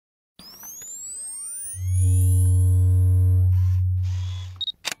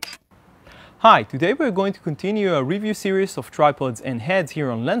Hi, today we're going to continue a review series of tripods and heads here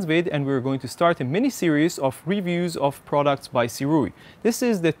on Lensvid, and we're going to start a mini-series of reviews of products by Sirui. This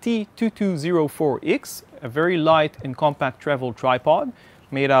is the T2204X, a very light and compact travel tripod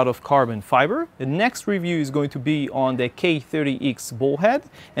made out of carbon fiber. The next review is going to be on the K30X ball head,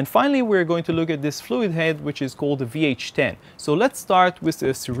 and finally we're going to look at this fluid head which is called the VH10. So let's start with the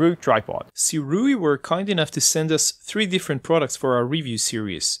Sirui tripod. Sirui were kind enough to send us 3 different products for our review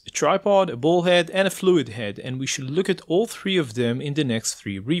series: a tripod, a ball head and a fluid head, and we should look at all 3 of them in the next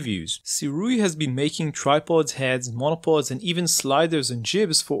 3 reviews. Sirui has been making tripods, heads, monopods and even sliders and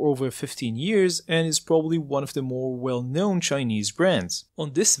jibs for over 15 years and is probably one of the more well-known Chinese brands.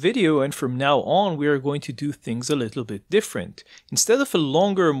 On this video and from now on, we are going to do things a little bit different. Instead of a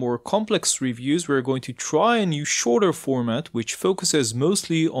longer, more complex reviews, we are going to try a new shorter format which focuses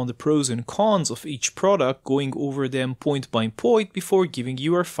mostly on the pros and cons of each product, going over them point by point before giving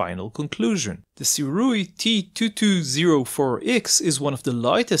you our final conclusion. The Sirui T2204X is one of the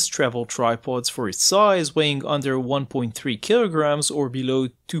lightest travel tripods for its size, weighing under 1.3 kilograms or below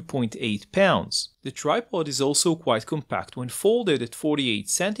 2.8 pounds. The tripod is also quite compact when folded at 48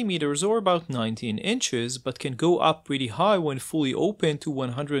 centimeters or about 19 inches, but can go up pretty high when fully open to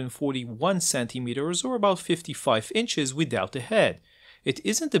 141 centimeters or about 55 inches without the head. It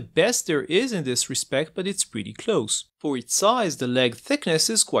isn't the best there is in this respect, but it's pretty close. For its size, the leg thickness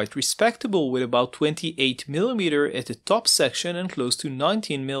is quite respectable, with about 28mm at the top section and close to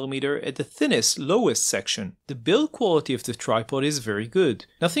 19mm at the thinnest, lowest section. The build quality of the tripod is very good.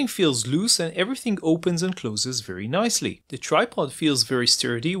 Nothing feels loose and everything opens and closes very nicely. The tripod feels very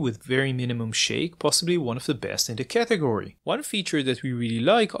sturdy with very minimum shake, possibly one of the best in the category. One feature that we really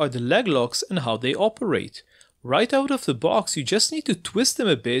like are the leg locks and how they operate. Right out of the box, you just need to twist them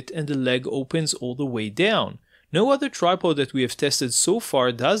a bit and the leg opens all the way down. No other tripod that we have tested so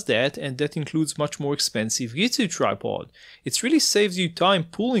far does that, and that includes much more expensive Gitzo tripod. It really saves you time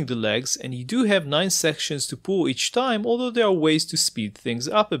pulling the legs, and you do have 9 sections to pull each time, although there are ways to speed things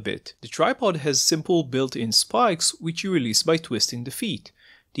up a bit. The tripod has simple built-in spikes which you release by twisting the feet.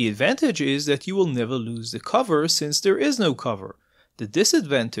 The advantage is that you will never lose the cover since there is no cover. The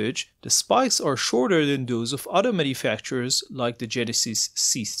disadvantage, the spikes are shorter than those of other manufacturers like the Genesis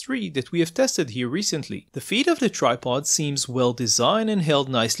C3 that we have tested here recently. The feet of the tripod seems well designed and held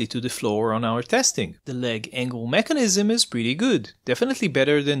nicely to the floor on our testing. The leg angle mechanism is pretty good, definitely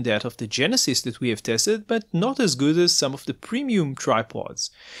better than that of the Genesis that we have tested, but not as good as some of the premium tripods.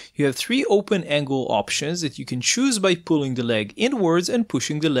 You have 3 open angle options that you can choose by pulling the leg inwards and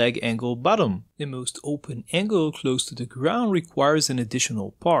pushing the leg angle bottom. The most open angle close to the ground requires an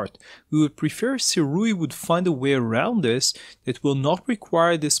additional part. We would prefer Sirui would find a way around this that will not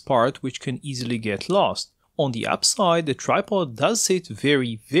require this part, which can easily get lost. On the upside, the tripod does sit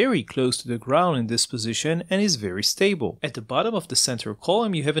very close to the ground in this position and is very stable. At the bottom of the center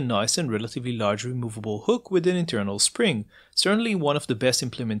column you have a nice and relatively large removable hook with an internal spring, certainly one of the best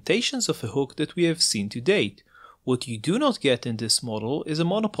implementations of a hook that we have seen to date. What you do not get in this model is a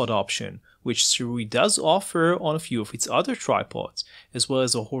monopod option, which Sirui does offer on a few of its other tripods, as well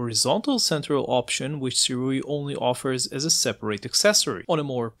as a horizontal central option which Sirui only offers as a separate accessory. On a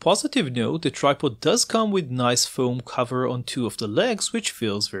more positive note, the tripod does come with nice foam cover on 2 of the legs, which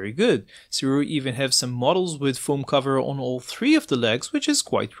feels very good. Sirui even have some models with foam cover on all 3 of the legs, which is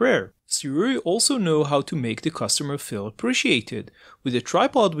quite rare. Sirui also know how to make the customer feel appreciated. With the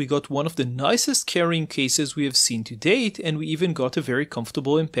tripod we got one of the nicest carrying cases we have seen to date, and we even got a very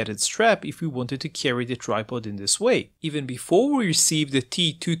comfortable embedded strap if we wanted to carry the tripod in this way. Even before we received the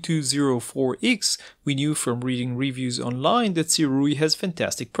T2204X, we knew from reading reviews online that Sirui has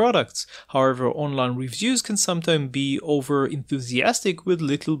fantastic products. However, online reviews can sometimes be over enthusiastic with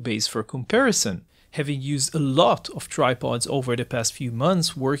little base for comparison. Having used a lot of tripods over the past few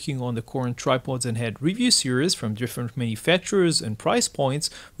months working on the current tripods and head review series from different manufacturers and price points,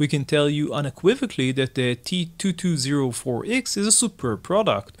 we can tell you unequivocally that the T2204X is a superb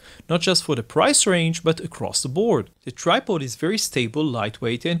product, not just for the price range but across the board. The tripod is very stable,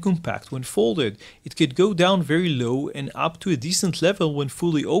 lightweight and compact when folded. It could go down very low and up to a decent level when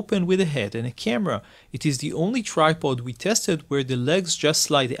fully open with a head and a camera. It is the only tripod we tested where the legs just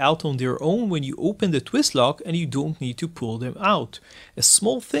slide out on their own when you open the twist lock and you don't need to pull them out. A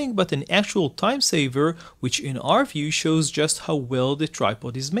small thing but an actual time saver, which in our view shows just how well the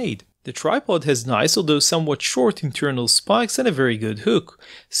tripod is made. The tripod has nice, although somewhat short internal spikes and a very good hook.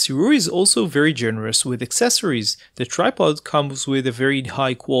 Sirui is also very generous with accessories. The tripod comes with a very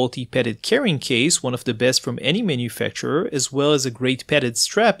high quality padded carrying case, one of the best from any manufacturer, as well as a great padded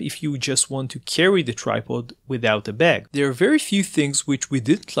strap if you just want to carry the tripod without a bag. There are very few things which we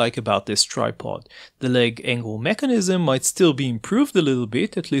didn't like about this tripod. The leg angle mechanism might still be improved a little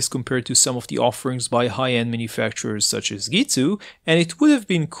bit, at least compared to some of the offerings by high-end manufacturers such as Gitzo, and it would have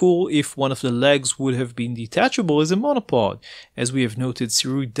been cool if one of the legs would have been detachable as a monopod. As we have noted,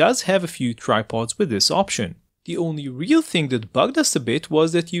 Sirui does have a few tripods with this option. The only real thing that bugged us a bit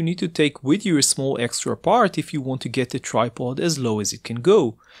was that you need to take with you a small extra part if you want to get the tripod as low as it can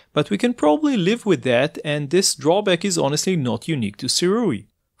go. But we can probably live with that, and this drawback is honestly not unique to Sirui.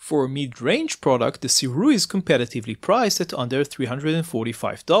 For a mid-range product, the Sirui is competitively priced at under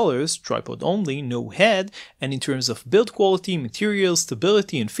 $345, tripod only, no head, and in terms of build quality, material,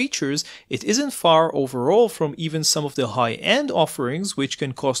 stability, and features, it isn't far overall from even some of the high-end offerings, which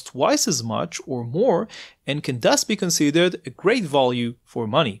can cost twice as much or more, and can thus be considered a great value for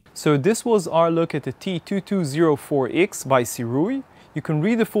money. So this was our look at the T2204X by Sirui. You can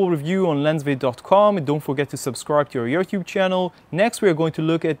read the full review on lensvid.com, and don't forget to subscribe to our YouTube channel. Next, we are going to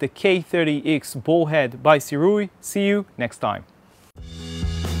look at the K30X bullhead by Sirui. See you next time.